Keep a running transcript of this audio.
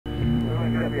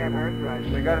damn Earth right.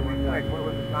 We gotta be quick. What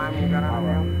was the time we got on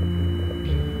now?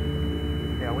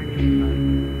 Yeah, we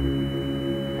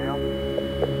can. Now?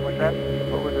 What's that?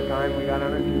 What was the time we got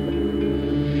on it?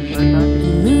 First time? The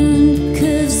moon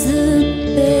curves the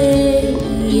bay,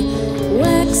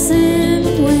 wax and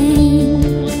wane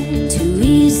to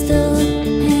ease the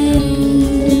pain.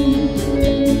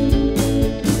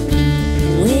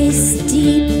 Waist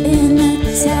deep in the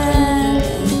tide,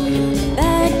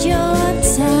 bide your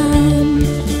time,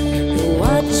 you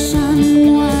watch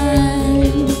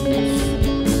unwind.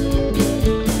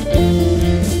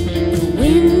 The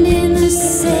wind in the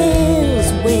sails,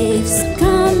 waves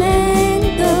come and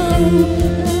go,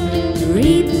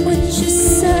 reap what you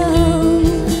sow.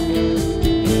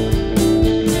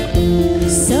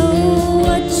 Sow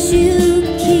what you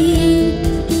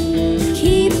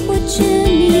keep what you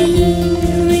need,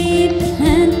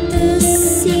 replant the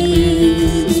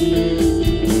seed.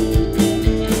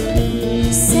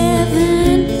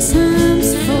 7 times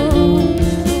 4,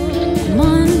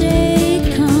 Monday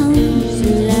comes,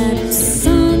 laps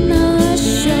on the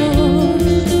shore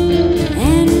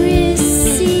and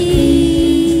recedes.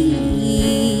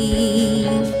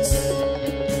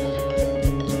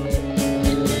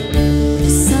 The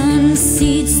sun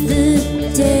seeds the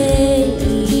day,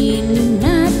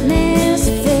 nightmares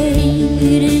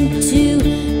fade into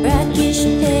brackish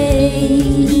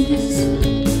haze.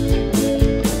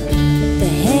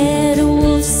 The head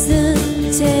wolfs the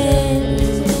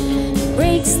tail,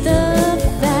 breaks the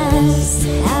fast,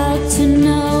 how to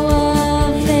no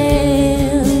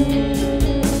avail.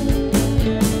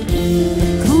 The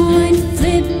coin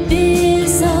flip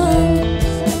is all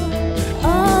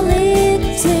it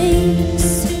takes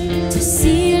to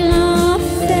seal our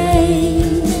fate.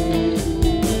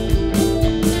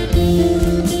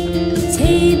 The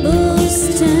tables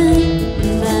turn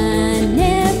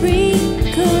binary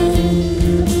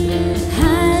code,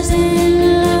 highs and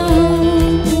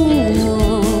lows,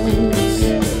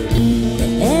 the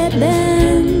ebb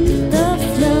and the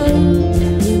flow.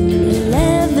 In the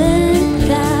 11th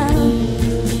hour,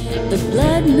 the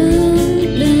blood moon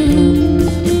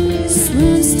blooms,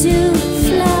 swoons to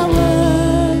flower.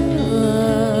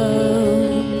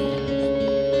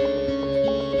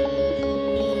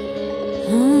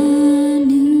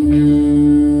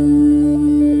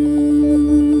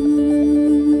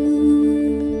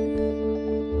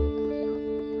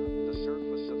 The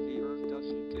surface of the Earth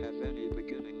doesn't have any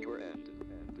beginning or end.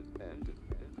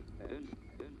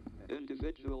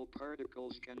 Individual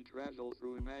particles can travel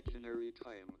through imaginary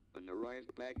time and arrive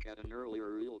back at an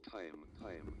earlier real time.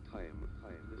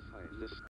 This